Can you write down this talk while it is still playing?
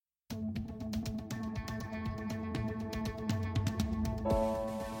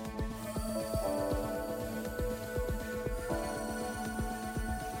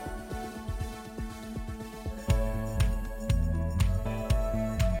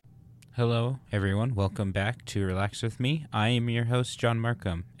Hello, everyone. Welcome back to Relax With Me. I am your host, John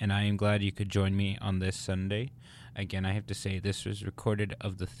Markham, and I am glad you could join me on this Sunday. Again, I have to say this was recorded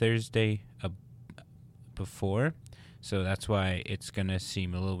of the Thursday before, so that's why it's going to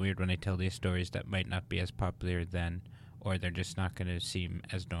seem a little weird when I tell these stories that might not be as popular then, or they're just not going to seem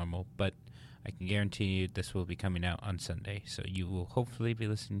as normal. But I can guarantee you this will be coming out on Sunday, so you will hopefully be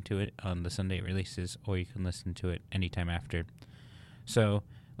listening to it on the Sunday it releases, or you can listen to it anytime after. So,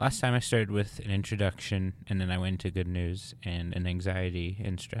 last time I started with an introduction, and then I went into good news and an anxiety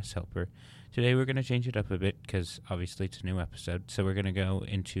and stress helper. Today we're going to change it up a bit because obviously it's a new episode. So we're going to go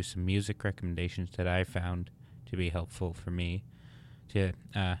into some music recommendations that I found to be helpful for me to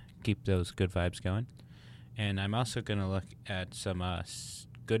keep those good vibes going. And I'm also going to look at some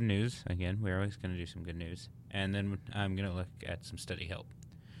good news. Again, we're always going to do some good news. And then I'm going to look at some study help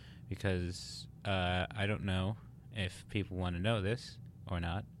because I don't know if people want to know this or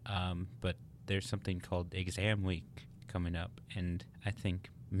not, but there's something called exam week coming up, and I think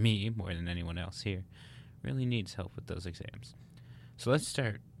me, more than anyone else here, really needs help with those exams. So let's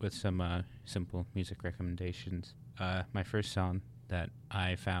start with some simple music recommendations. My first song that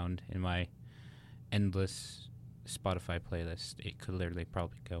I found in my endless Spotify playlist, it could literally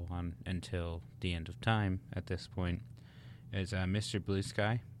probably go on until the end of time at this point, is Mr. Blue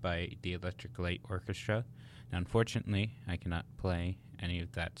Sky by the Electric Light Orchestra. Now, unfortunately, I cannot play any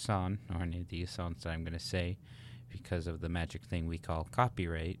of that song or any of these songs that I'm going to say because of the magic thing we call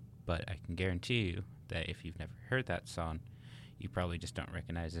copyright, but I can guarantee you that if you've never heard that song, you probably just don't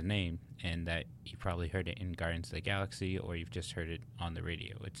recognize the name, and that you probably heard it in Guardians of the Galaxy or you've just heard it on the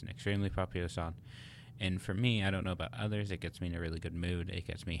radio. It's an extremely popular song, and for me, I don't know about others, it gets me in a really good mood, it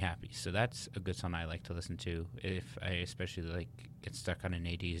gets me happy. So that's a good song I like to listen to if I especially get stuck on an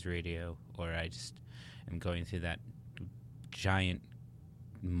 80s radio, or I just am going through that giant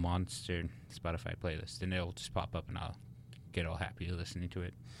monster Spotify playlist, and it'll just pop up and I'll get all happy listening to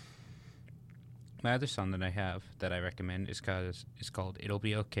it. My other song that I have that I recommend is called It'll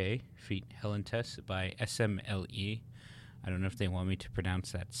Be Okay, feat. Helen Tess by SMLE. I don't know if they want me to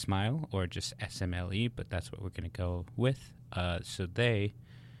pronounce that smile or just SMLE, but that's what we're going to go with.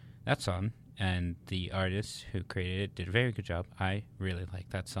 That song and the artist who created it did a very good job. I really like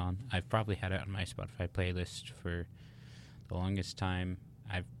that song. I've probably had it on my Spotify playlist for the longest time.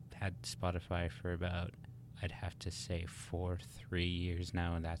 I've had Spotify for about, I'd have to say, 3 years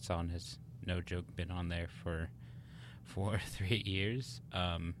now, and that song has, no joke, been on there for 3 years.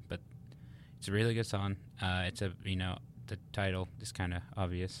 But it's a really good song. The title is kind of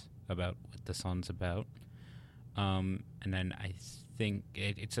obvious about what the song's about. And then I think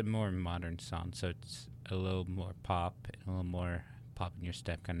it's a more modern song, so it's a little more pop, and a little more pop in your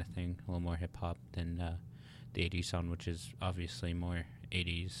step kind of thing, a little more hip hop than the 80s song, which is obviously more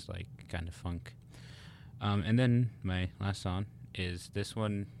 80s, like kind of funk. And then my last song is this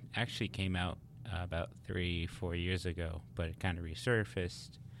one actually came out about 3-4 years ago, but it kind of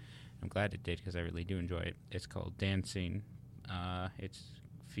resurfaced. I'm glad it did because I really do enjoy it. It's called Dancing. It's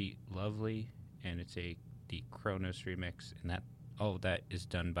feat. Lovely, and it's the Kronos remix, and all of that is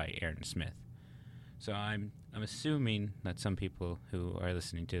done by Aaron Smith. So I'm assuming that some people who are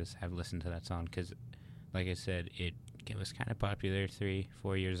listening to this have listened to that song because, like I said, it was kind of popular 3-4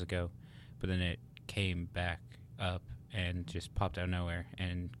 years ago, but then it came back up and just popped out of nowhere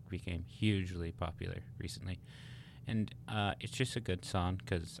and became hugely popular recently. And it's just a good song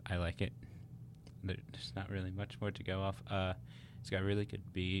because I like it. There's not really much more to go off. It's got a really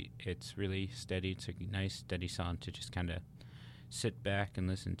good beat. It's really steady. It's a nice, steady song to just kind of sit back and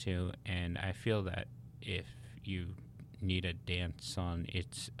listen to. And I feel that if you need a dance song,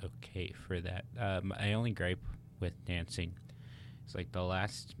 it's okay for that. My only gripe with dancing is the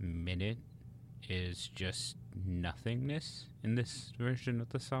last minute is just nothingness in this version of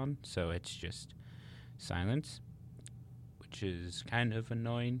the song. So it's just silence, which is kind of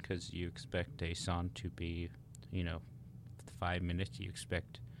annoying because you expect a song to be, 5 minutes. You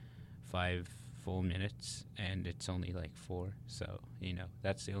expect 5 full minutes, and it's only 4. So,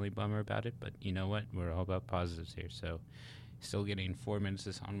 that's the only bummer about it. But you know what? We're all about positives here. So still getting 4 minutes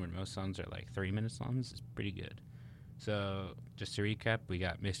of song when most songs are 3 minutes long is pretty good. So just to recap, we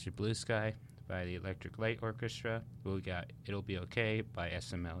got Mr. Blue Sky by the Electric Light Orchestra. We got It'll Be Okay by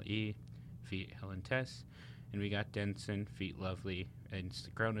SMLE, feat. Helen Tess. And we got Denson, feat. Lovely, and it's the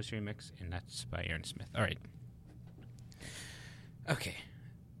Kronos remix, and that's by Aaron Smith. All right. Okay.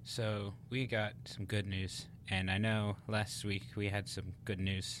 So we got some good news, and I know last week we had some good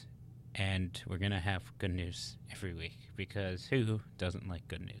news, and we're gonna have good news every week because who doesn't like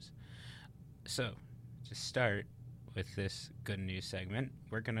good news? So to start with this good news segment,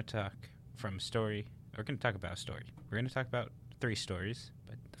 we're gonna talk from a story. We're gonna talk about a story. We're gonna talk about three stories,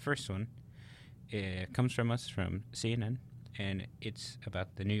 but the first one comes from us from CNN, and it's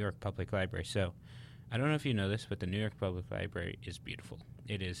about the New York Public Library. So I don't know if you know this, but the New York Public Library is beautiful.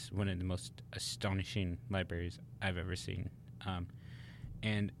 It is one of the most astonishing libraries I've ever seen.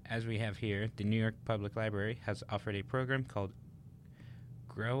 And as we have here, the New York Public Library has offered a program called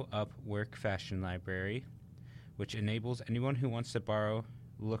Grow Up Work Fashion Library, which enables anyone who wants to borrow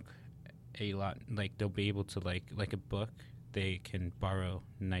look a lot like they'll be able to like a book. They can borrow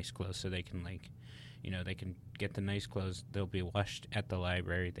nice clothes, so they can they can get the nice clothes. They'll be washed at the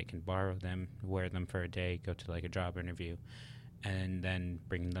library. They can borrow them, wear them for a day, go to like a job interview, and then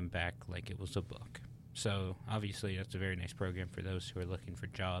bring them back like it was a book. So obviously that's a very nice program for those who are looking for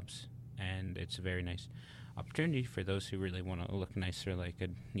jobs, and it's a very nice opportunity for those who really want to look nice for like a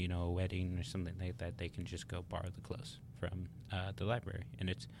wedding or something like that. They can just go borrow the clothes from the library, and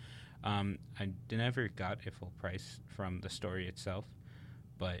it's I never got a full price from the story itself,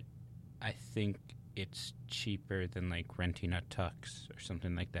 but I think it's cheaper than like renting a tux or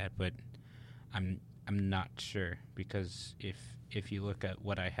something like that. But I'm not sure because if you look at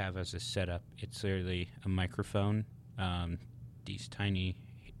what I have as a setup, it's literally a microphone, these tiny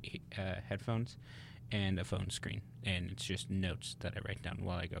headphones, and a phone screen, and it's just notes that I write down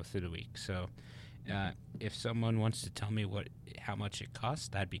while I go through the week. So if someone wants to tell me how much it costs,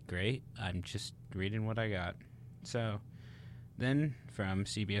 that'd be great. I'm just reading what I got. So then from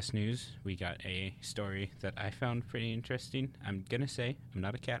CBS News, we got a story that I found pretty interesting. I'm going to say I'm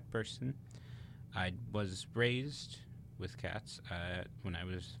not a cat person. I was raised with cats when I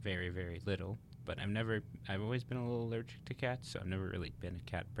was very, very little, but I've always been a little allergic to cats, so I've never really been a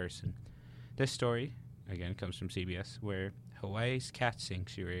cat person. This story, again, comes from CBS, where Hawaii's cat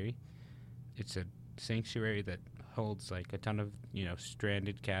sanctuary, it's a sanctuary that holds like a ton of,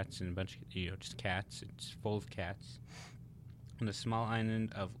 stranded cats and a bunch of, just cats. It's full of cats. On the small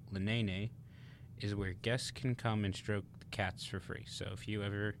island of Lanene is where guests can come and stroke the cats for free. So if you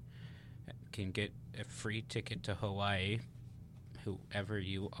ever can get a free ticket to Hawaii, whoever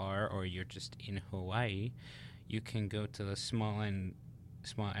you are, or you're just in Hawaii, you can go to the small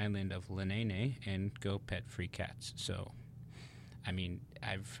island of Lanene and go pet free cats. So, I mean,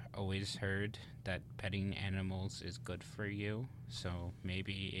 I've always heard that petting animals is good for you. So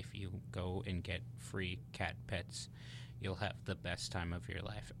maybe if you go and get free cat pets, you'll have the best time of your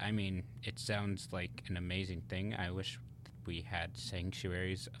life. I mean, it sounds like an amazing thing. I wish we had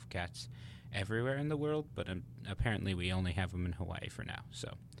sanctuaries of cats everywhere in the world, but apparently we only have them in Hawaii for now.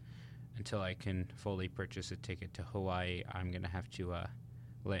 So until I can fully purchase a ticket to Hawaii, I'm going to have to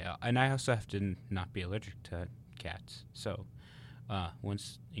lay out. And I also have to not be allergic to cats. So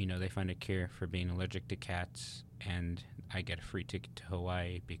once, they find a cure for being allergic to cats and I get a free ticket to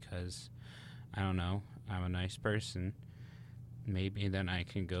Hawaii because, I don't know, I'm a nice person, maybe then I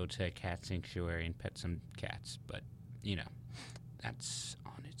can go to a cat sanctuary and pet some cats. But, that's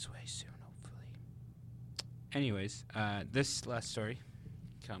on its way soon, hopefully. Anyways, this last story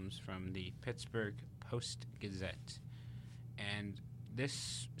comes from the Pittsburgh Post-Gazette. And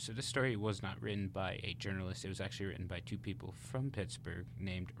this story was not written by a journalist. It was actually written by two people from Pittsburgh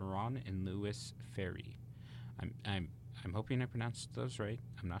named Ron and Louis Ferry. I'm hoping I pronounced those right.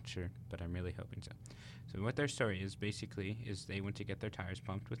 I'm not sure, but I'm really hoping so. So what their story is basically is they went to get their tires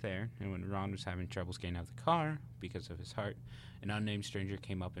pumped with air, and when Ron was having troubles getting out of the car because of his heart, an unnamed stranger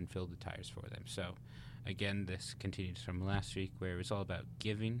came up and filled the tires for them. So again, this continues from last week where it was all about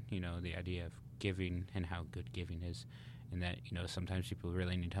giving, the idea of giving and how good giving is, and that, sometimes people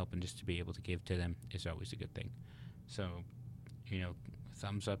really need help, and just to be able to give to them is always a good thing. So,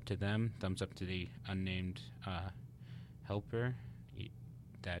 thumbs up to them, thumbs up to the unnamed helper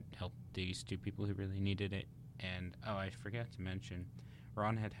that helped these two people who really needed it. And, I forgot to mention,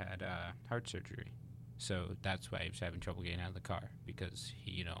 Ron had heart surgery. So that's why he was having trouble getting out of the car, because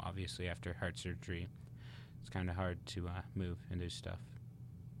he, obviously after heart surgery, it's kind of hard to move and do stuff.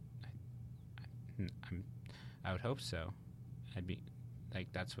 I would hope so. I'd be like,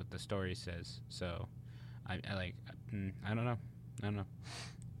 that's what the story says. So I don't know.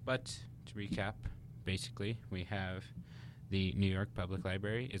 But to recap, basically we have the New York Public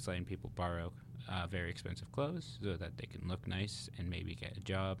Library is letting people borrow very expensive clothes so that they can look nice and maybe get a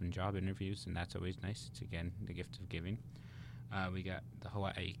job and job interviews, and that's always nice. It's, again, the gift of giving. We got the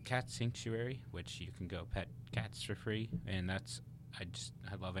Hawaii Cat Sanctuary, which you can go pet cats for free, and that's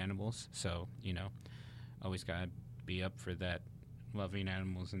I love animals, so always gotta be up for that, loving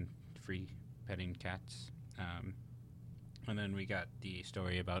animals and free petting cats. And then we got the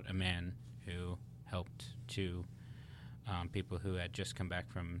story about a man who helped two people who had just come back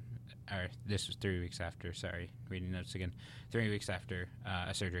from, or this was 3 weeks after, sorry, reading notes again, 3 weeks after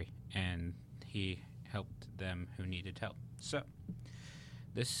a surgery, and he helped them who needed help. So,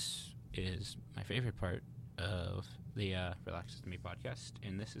 this is my favorite part of the Relax With Me podcast,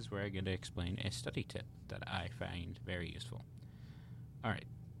 and this is where I get to explain a study tip that I find very useful. All right,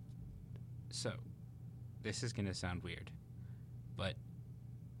 so this is going to sound weird, but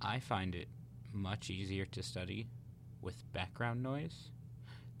I find it much easier to study with background noise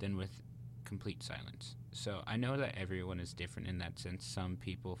than with complete silence. So I know that everyone is different in that sense. Some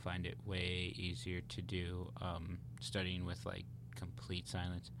people find it way easier to do studying with like complete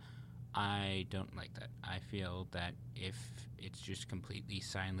silence. I don't like that. I feel that if it's just completely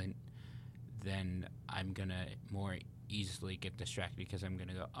silent, then I'm gonna more easily get distracted because I'm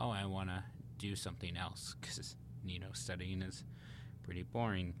gonna go, oh, I want to do something else because studying is pretty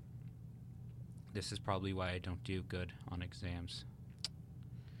boring. This is probably why I don't do good on exams.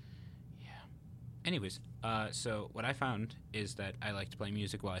 Yeah. Anyways, so what I found is that I like to play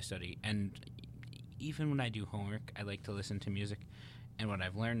music while I study, and even when I do homework, I like to listen to music. And what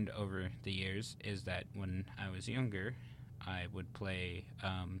I've learned over the years is that when I was younger, I would play,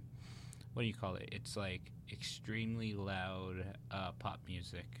 what do you call it? It's like extremely loud pop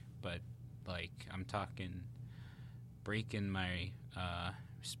music, but like I'm talking breaking my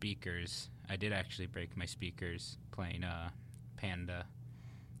speakers. I did actually break my speakers playing Panda,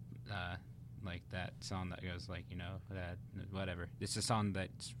 like that song that goes like, that whatever. It's a song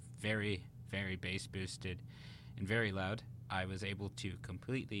that's very, very bass boosted and very loud. I was able to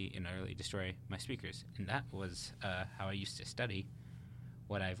completely and utterly destroy my speakers, and that was how I used to study.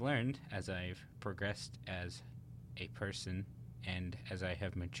 What I've learned as I've progressed as a person and as I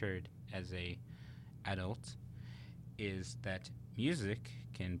have matured as a adult is that music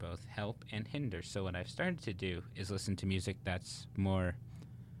can both help and hinder. So what I've started to do is listen to music that's more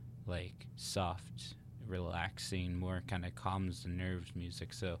like soft, relaxing, more kind of calms the nerves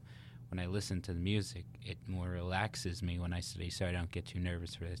music. So when I listen to the music, it more relaxes me when I study so I don't get too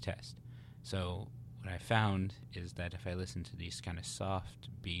nervous for the test. So what I found is that if I listen to these kind of soft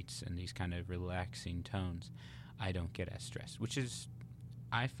beats and these kind of relaxing tones, I don't get as stressed, which is,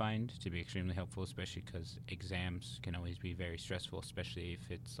 I find, to be extremely helpful, especially because exams can always be very stressful, especially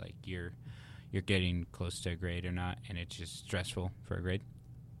if it's like you're getting close to a grade or not, and it's just stressful for a grade.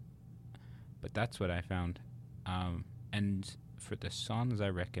 But that's what I found. And for the songs I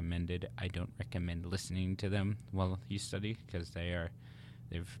recommended, I don't recommend listening to them while you study because they're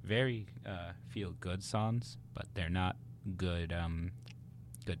very feel-good songs, but they're not good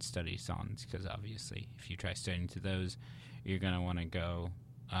good study songs because obviously if you try studying to those, you're going to want to go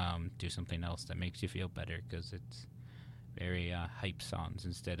do something else that makes you feel better because it's very hype songs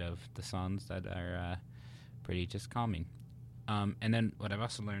instead of the songs that are pretty just calming. And then what I've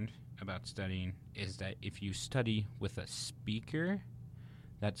also learned about studying is that if you study with a speaker,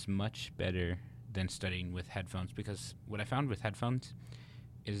 that's much better than studying with headphones, because what I found with headphones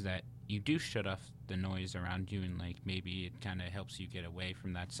is that you do shut off the noise around you, and like maybe it kind of helps you get away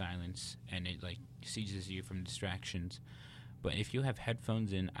from that silence and it like seises you from distractions. But if you have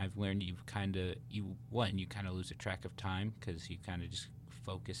headphones in, I've learned you kind of lose a track of time because you kind of just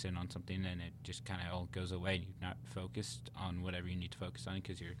focus in on something and it just kind of all goes away and you're not focused on whatever you need to focus on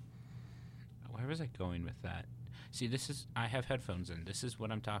because you're, where was I going with that? See, I have headphones in. This is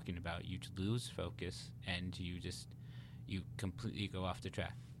what I'm talking about. You lose focus and you completely go off the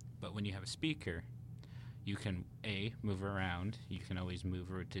track. But when you have a speaker, you can, move around. You can always move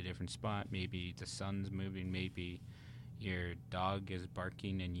over to a different spot. Maybe the sun's moving. Maybe your dog is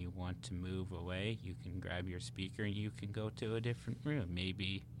barking and you want to move away. You can grab your speaker and you can go to a different room.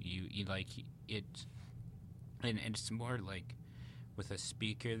 Maybe you like it. And it's more like, with a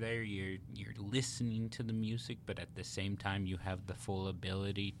speaker there, you're listening to the music, but at the same time you have the full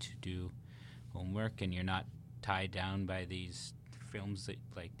ability to do homework, and you're not tied down by these films that,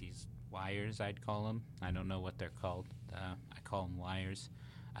 like these wires, I'd call them. I don't know what they're called. I call them wires.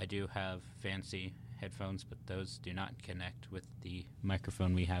 I do have fancy headphones, but those do not connect with the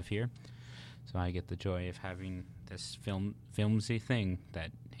microphone we have here. So I get the joy of having this filmsy thing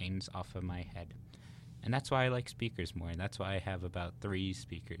that hangs off of my head. And that's why I like speakers more, and that's why I have about 3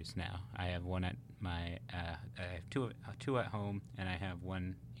 speakers now. I have one at I have two at home, and I have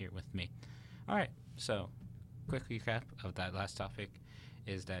one here with me. All right, so quick recap of that last topic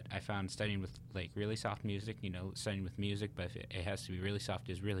is that I found studying with like really soft music, studying with music, but if it has to be really soft,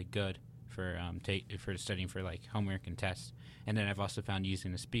 is really good for for studying for like homework and tests. And then I've also found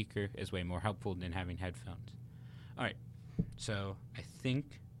using a speaker is way more helpful than having headphones. All right, so I think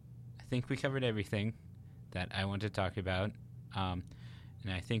we covered everything that I want to talk about, and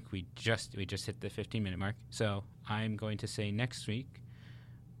I think we just hit the 15-minute mark. So I'm going to say next week.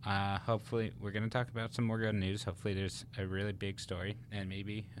 Hopefully, we're going to talk about some more good news. Hopefully, there's a really big story, and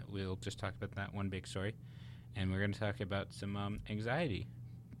maybe we'll just talk about that one big story. And we're going to talk about some anxiety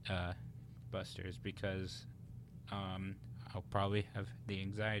busters, because I'll probably have the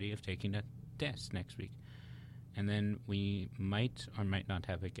anxiety of taking a test next week. And then we might or might not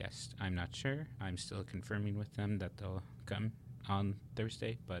have a guest. I'm not sure. I'm still confirming with them that they'll come on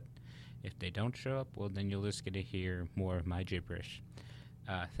Thursday, but if they don't show up, well, then you'll just get to hear more of my gibberish.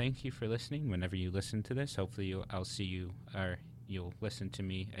 Thank you for listening. Whenever you listen to this, hopefully I'll see you, or you'll listen to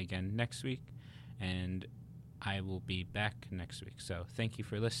me again next week, and I will be back next week. So thank you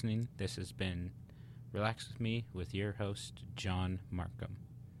for listening. This has been Relax With Me with your host, John Markham.